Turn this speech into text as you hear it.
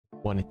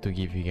Wanted to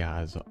give you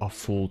guys a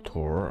full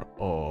tour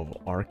of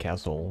our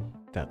castle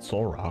that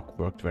Solrock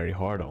worked very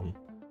hard on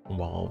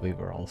while we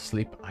were all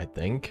asleep, I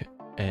think,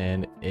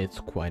 and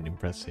it's quite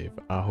impressive.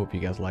 I hope you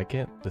guys like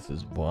it. This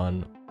is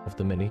one of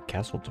the many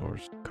castle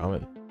tours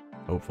coming,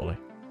 hopefully.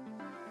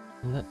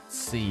 Let's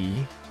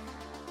see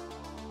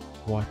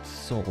what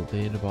Sol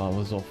did while I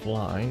was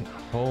offline.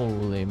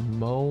 Holy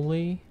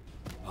moly.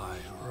 I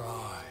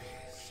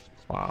rise.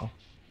 Wow.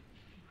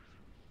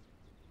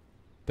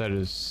 That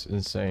is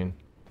insane.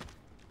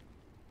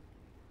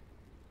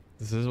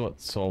 This is what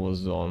Sol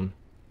was on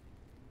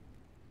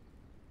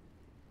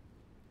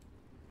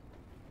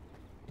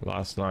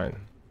last night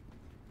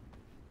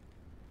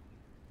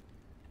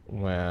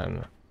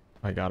when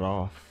I got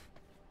off.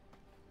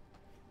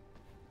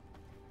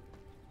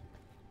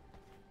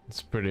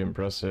 It's pretty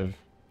impressive.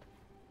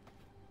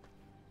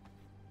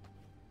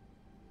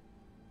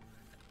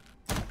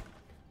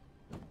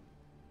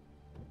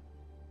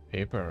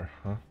 Paper,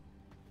 huh?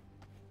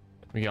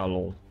 We got a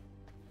little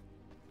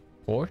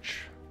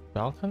porch,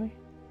 balcony.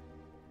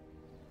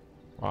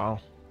 Wow.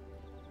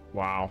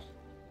 Wow.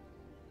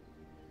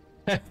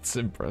 That's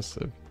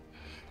impressive.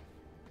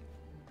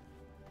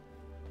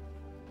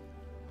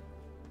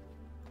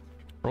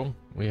 Oh,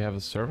 we have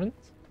a servant?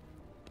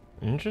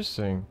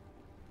 Interesting.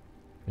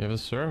 We have a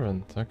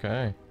servant,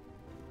 okay.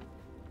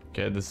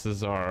 Okay, this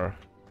is our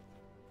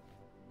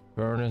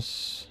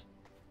furnace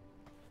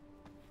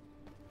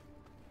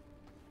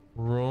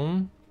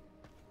room.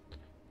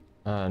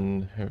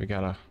 And here we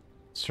got a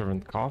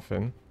servant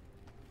coffin.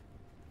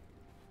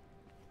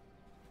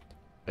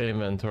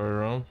 Inventory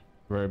room,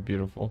 very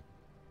beautiful.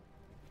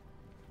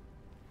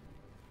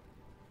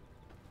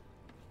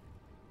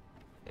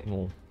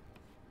 Little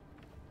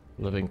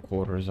living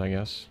quarters, I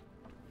guess.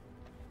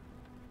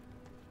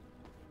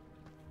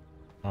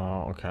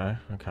 Oh, okay,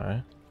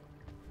 okay.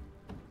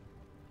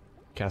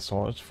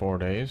 Castle, it's 4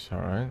 days,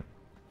 alright.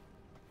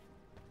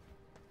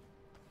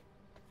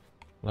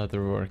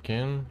 Leatherwork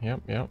in,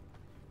 yep.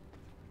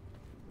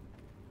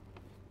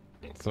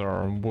 It's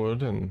our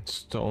wood and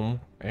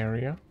stone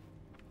area.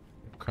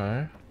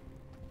 Okay.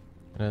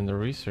 And then the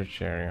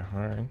research area,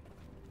 alright.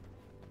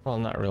 Well,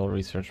 not real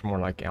research, more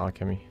like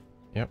alchemy.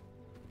 Yep.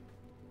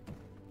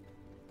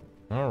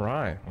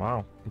 Alright,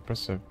 wow,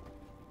 impressive.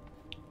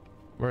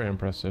 Very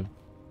impressive.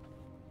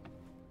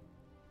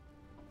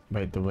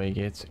 Wait, the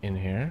Waygate's in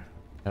here?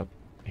 Yep,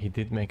 he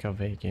did make a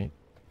Waygate.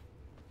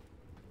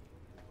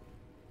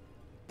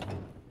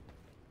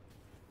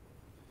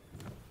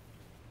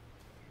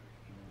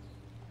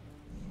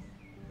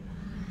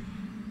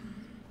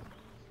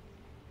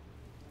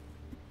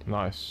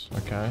 Nice,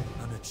 okay.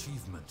 An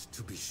achievement,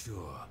 to be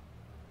sure.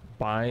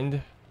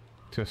 Bind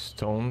to a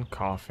stone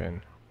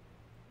coffin.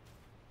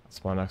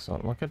 That's my next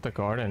one. Look at the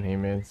garden he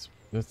made.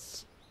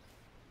 It's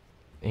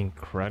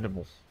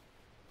incredible.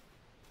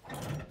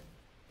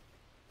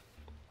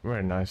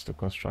 Very nice to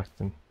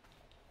construct in.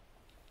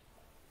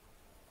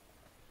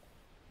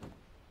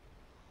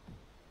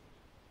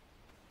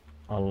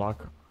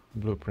 Unlock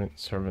blueprint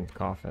servant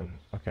coffin.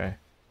 Okay.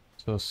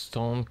 So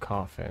stone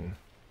coffin.